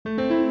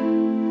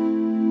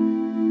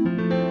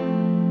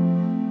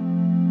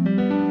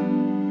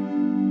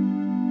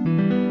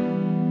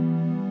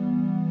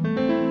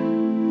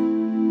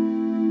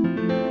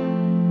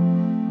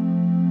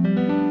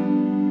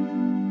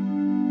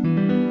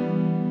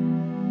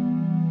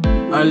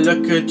I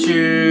look at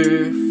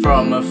you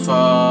from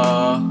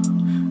afar.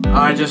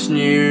 I just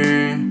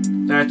knew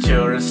that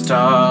you're a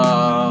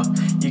star.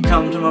 You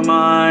come to my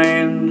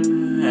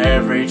mind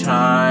every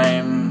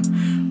time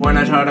when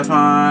I try to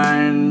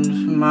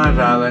find my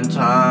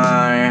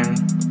Valentine.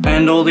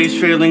 And all these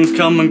feelings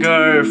come and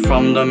go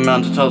from the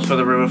mountaintops where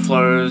the river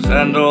flows.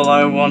 And all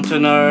I want to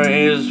know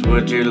is,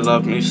 would you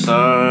love me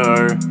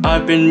so?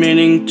 I've been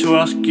meaning to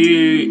ask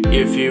you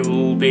if you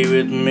will be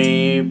with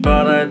me,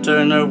 but I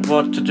don't know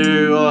what to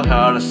do or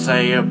how to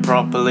say it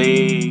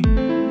properly.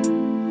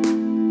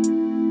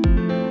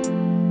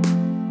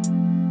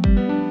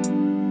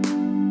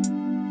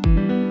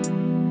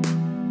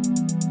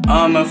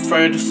 I'm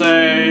afraid to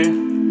say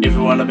if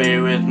you wanna be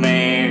with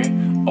me.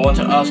 I want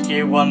to ask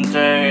you one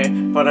day,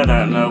 but I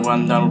don't know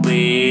when that'll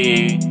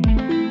be.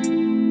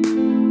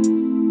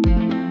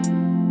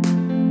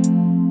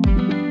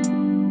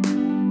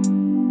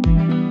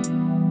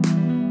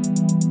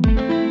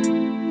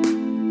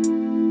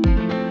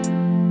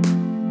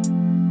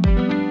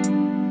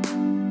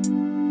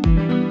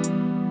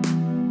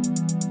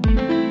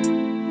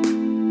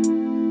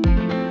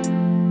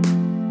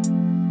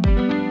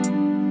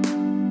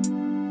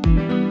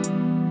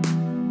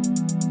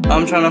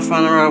 I'm trying to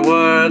find the right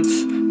words,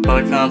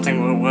 but I can't think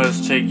what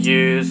words to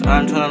use.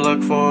 I'm trying to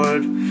look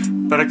forward,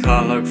 but I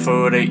can't look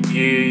forward at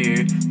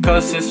you.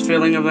 Cause this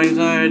feeling of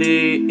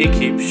anxiety, it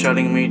keeps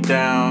shutting me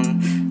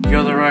down.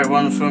 You're the right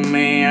one for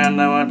me, and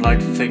now I'd like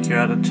to take you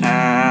out of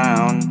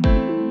town.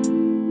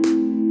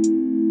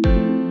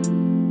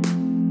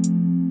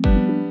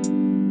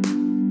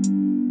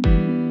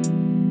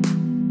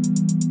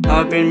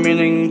 I've been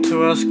meaning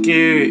to ask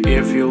you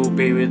if you'll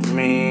be with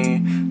me,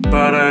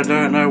 but I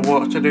don't know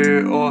what to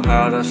do or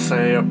how to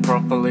say it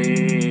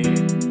properly.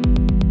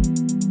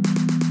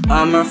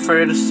 I'm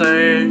afraid to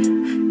say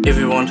if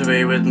you want to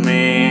be with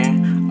me.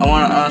 I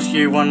want to ask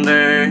you one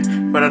day,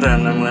 but I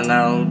don't know when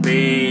that'll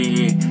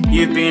be.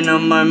 You've been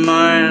on my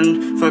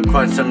mind for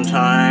quite some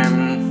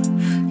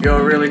time.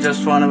 You're really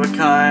just one of a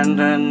kind,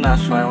 and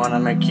that's why I want to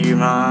make you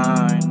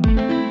mine.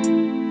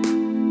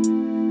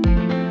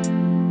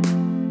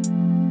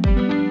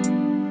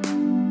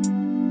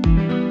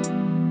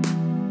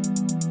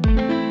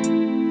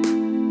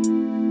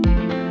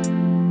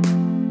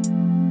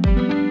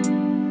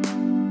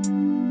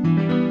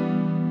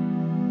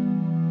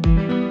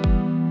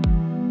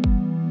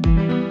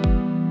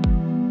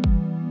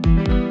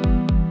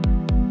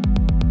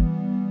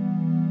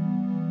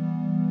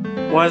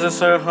 Why is it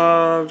so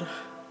hard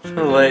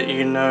to let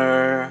you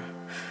know?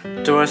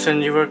 Do I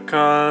send you a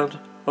card,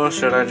 or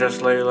should I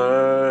just lay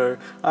low?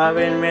 I've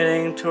been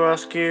meaning to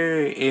ask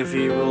you if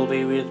you will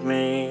be with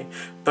me,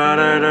 but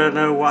I don't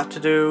know what to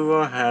do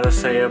or how to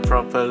say it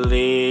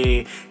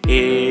properly.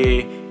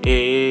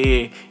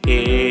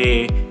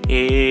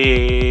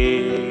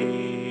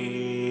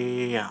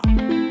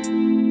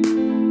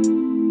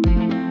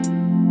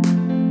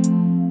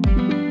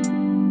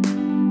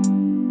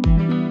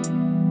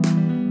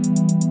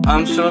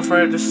 I'm still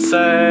afraid to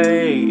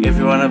say if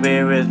you wanna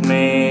be with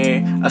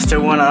me. I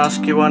still wanna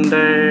ask you one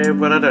day,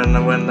 but I don't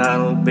know when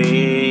that'll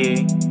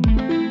be.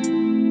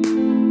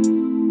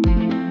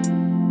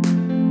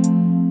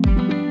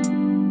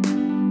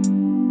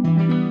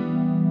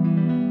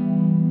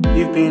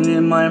 You've been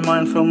in my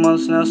mind for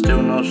months now,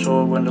 still not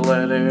sure when to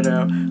let it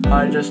out.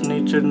 I just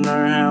need to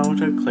know how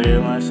to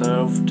clear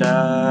myself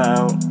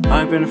doubt.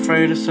 I've been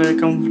afraid to say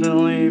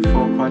confidently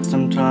for quite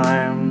some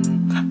time.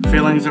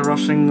 Feelings are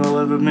rushing all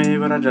over me,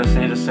 but I just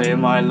need to say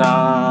my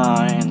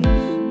lines.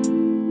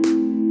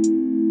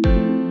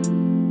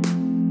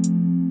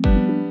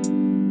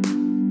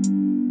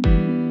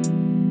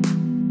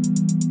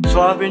 So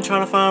I've been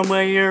trying to find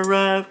where you're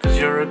at, cause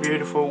you're a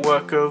beautiful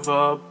work of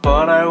art.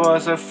 But I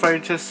was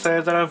afraid to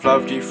say that I've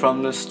loved you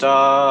from the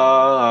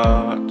start.